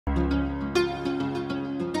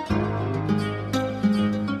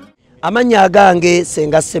Amanya agange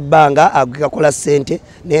Ssenga Ssebanga agakola sente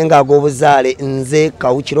nenga agobuzaale nze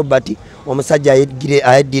Kawuki Robert omusajja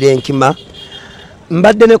ayeddira enkima.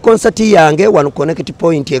 Mbadde ne concert yange wano Connect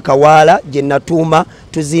Point Kawaala gye natuuma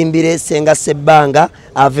tuzimbire Ssenga Ssebanga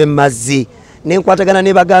ave mazzi. Nenkwatagana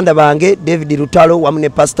ne baganda bange David Lutalo wamu ne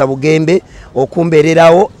Pastor Bugembe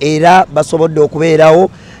okumbeererawo era basobodde okubeerawo.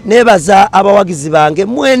 Nebaza abawagizi bange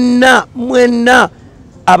mwenna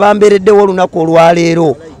abambeereddewo olunaku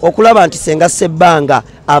olwaleero okulaba nti Ssenga Ssebanga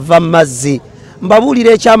ava mazzi.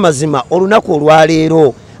 Mbabuulira ekyamazima olunaku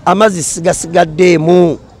olwaleero amazzi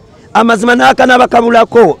sigasigaddeemu. Amazima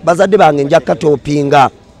n'akanabakabulako bazadde bange nja katopinga.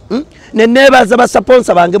 Nenebaza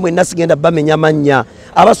basponsa bange mwenna sigenda bamenya mannya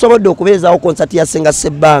abasobodde okubeezaawo konsati ya Ssenga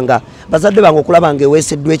Ssebanga bazadde bange okulaba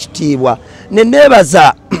ngeweeseddwa ekitiibwa.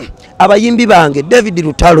 Nenebaza abayimbi bange David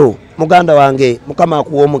Lutalo muganda wange mukama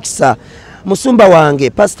akuwa omukisa, musumba wange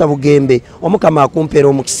Pastor Bugembe omukama akumpeera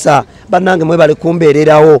omukisa, bannange mwebale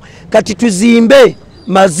kumbeererawo kati tuzimbe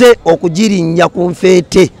maze okugirinnya ku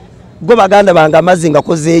nfeete. Go baganda bange amazzi nga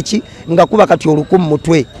koze eki nga kuba kati olukumu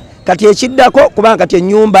mutwe kati ekiddako kubanga kati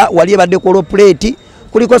ennyumba wali ebadde ku plate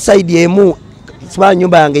kuliko side emu siba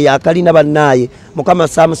nyumba yange yakalina bannaaye mukama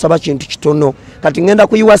samusaba kintu kitono kati ngenda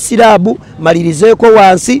kuyiwa sirabu malirizeeko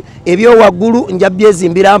wansi ebyo waggulu nja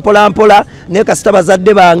byezimbira mpola mpola ne kasita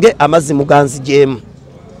bazadde bange amazzi muganzi jemu.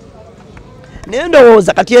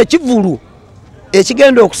 Nendowooza kati ekivulu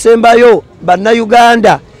ekigenda okusembayo banna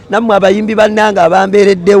Uganda nammwe abayimbi bannanga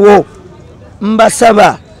abambeereddewo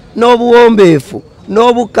mbasaba n'obuwombeefu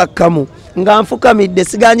n'obukakkamu nga nfukamidde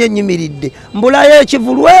siganye nyimiridde mbulayo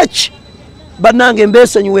ekivulu eki bannange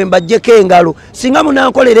mbeesonyiwe mbajjeko engalo singa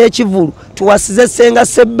munankolera ekivulu tuwasize Ssenga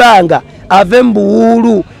Ssebanga ave mu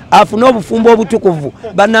buwuulu afune obufumbo obutukuvu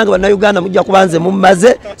bannange bannayuganda mujja kubanze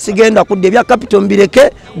mumaze sigenda kudda ebya kapito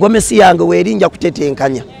mbireke gomesi yange weerinja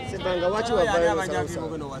kutetenkanya.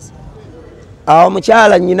 Awo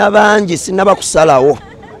mukyala nnyina bangi sinaba kusalawo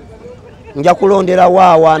nja kulondera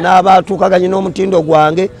waawa n'abatuukaganye n'omutindo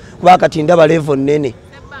gwange kuba kati ndaba levo nnene.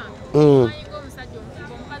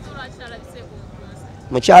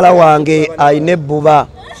 Mukyala wange ayina ebbuba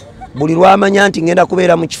buli lwamanya nti ngenda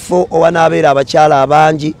kubeera mu kifo owa n'abeera abakyala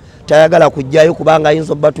abangi tayagala kujjayo kubanga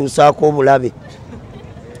ayinza obbatuusaako obulabe.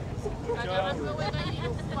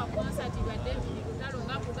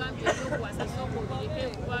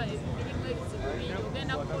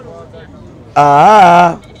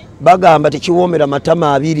 Bagamba tekiwoomera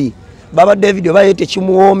matama abiri baba David obaye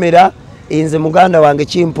tekimuwoomera enze muganda wange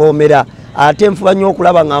kimpoomera ate nfuba nnyo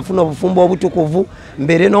okulaba nga nfuna obufumbo obutukuvu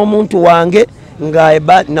mbere n'omuntu wange nga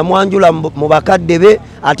namwanjula mu bakadde be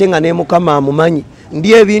ate nga ne mukama amumanyi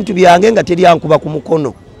ndi ebintu byange nga teryankuba ku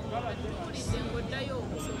mukono.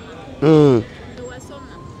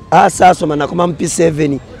 Saasoma nakoma mu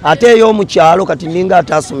P7 ate ey'omukyalo kati ninga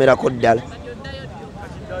ataasomerako ddala.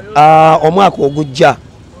 Omwaka ogujja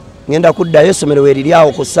ngenda kuddayo essomero weriri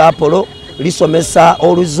awo ku Saapolo lisomesa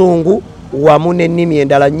oluzungu wamu n'ennimi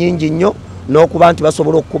endala nnyingi nnyo n'okuba nti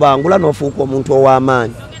basobola okukubangula n'ofuuka omuntu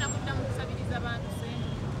ow'amaanyi.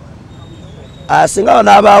 Singa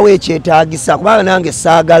banaabaawo ekyetaagisa kubanga nange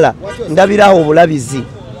saagala ndabirawo obulabizi.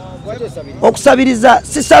 Okusabiriza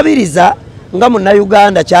sisabiriza nga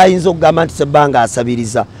munnayuganda kyayinza okugamba nti Ssebanga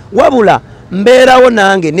asabiriza wabula mbeerawo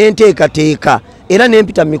nange n'enteekateeka era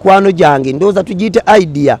nempita mu mikwano gyange ndowooza tugiyite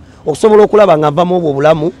idea okusobola okulaba nga nvamu obwo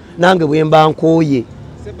obulamu nange bwe mba nkooye.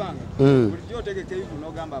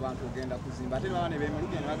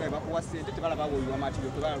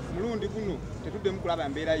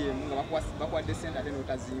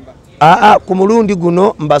 Ku mulundi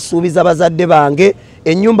guno mbasuubiza bazadde bange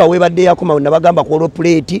ennyumba webadde yakoma nabagamba ku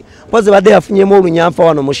plate mpoze badde yafunyemu olunyanfa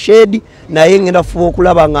wano mu shedi naye ngenda fuba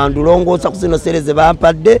okulaba nga ndulongoosa ku zino sereze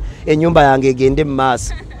bampadde ennyumba yange egende mu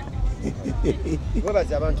maaso.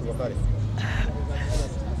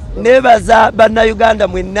 Nebaza bannayuganda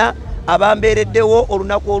mwenna abambeereddewo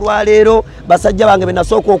olunaku olwaleero basajja bange be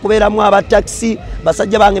nasooka okubeeramu aba taxi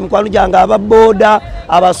basajja bange mikwano gyange ababooda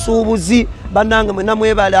abasuubuzi bannange mwenna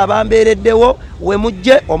mwebale abambeereddewo we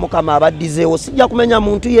mujje omukama abaddizeewo sijja kumenya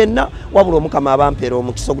muntu yenna wabula omukama abampeera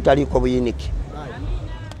omukisa ogutaliiko buyinike.